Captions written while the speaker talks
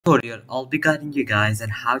Tutorial, I'll be guiding you guys on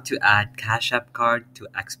how to add Cash App Card to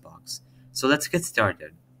Xbox. So let's get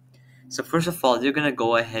started. So first of all, you're gonna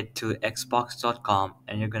go ahead to xbox.com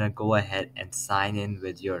and you're gonna go ahead and sign in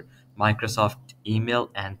with your Microsoft email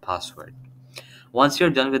and password. Once you're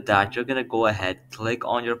done with that, you're gonna go ahead, click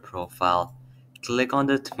on your profile, click on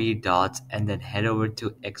the three dots, and then head over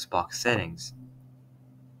to Xbox settings.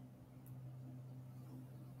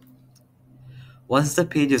 Once the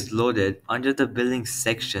page is loaded, under the billing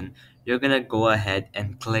section, you're going to go ahead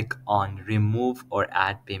and click on remove or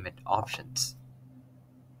add payment options.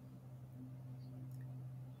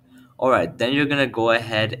 Alright, then you're going to go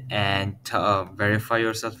ahead and verify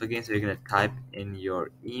yourself again. So you're going to type in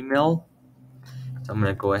your email. So I'm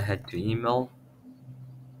going to go ahead to email.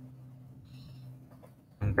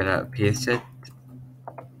 I'm going to paste it.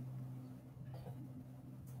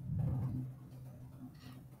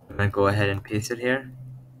 I'm going to go ahead and paste it here.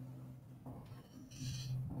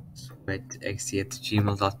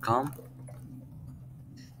 sweatxc@gmail.com.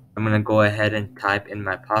 I'm going to go ahead and type in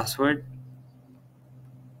my password.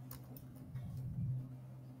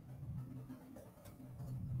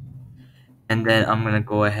 And then I'm going to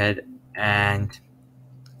go ahead and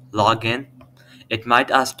log in. It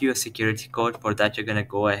might ask you a security code. For that, you're going to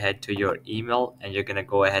go ahead to your email and you're going to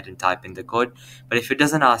go ahead and type in the code. But if it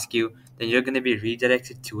doesn't ask you, then you're going to be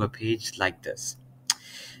redirected to a page like this.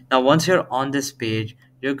 Now, once you're on this page,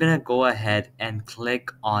 you're going to go ahead and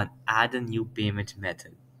click on add a new payment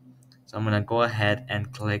method. So I'm going to go ahead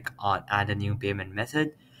and click on add a new payment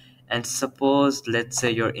method. And suppose, let's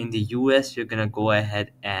say you're in the US, you're going to go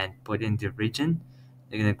ahead and put in the region.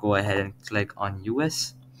 You're going to go ahead and click on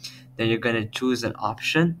US. Then you're going to choose an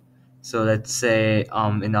option. So let's say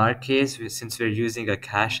in our case, since we're using a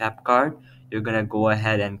Cash App card, you're going to go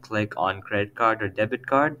ahead and click on credit card or debit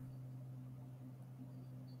card.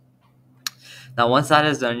 Now once that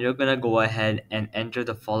is done, you're going to go ahead and enter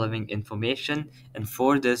the following information, and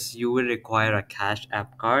for this you will require a Cash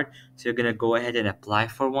App card. So you're going to go ahead and apply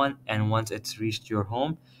for one, and once it's reached your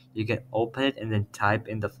home, you can open it and then type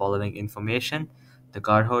in the following information: the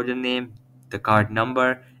cardholder name, the card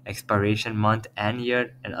number, expiration month and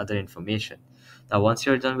year, and other information. Now once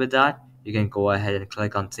you're done with that, you can go ahead and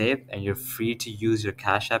click on save, and you're free to use your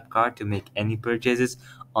Cash App card to make any purchases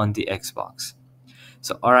on the Xbox.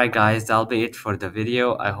 So alright guys, that'll be it for the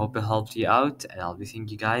video. I hope it helped you out, and I'll be seeing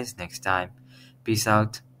you guys next time. Peace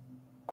out.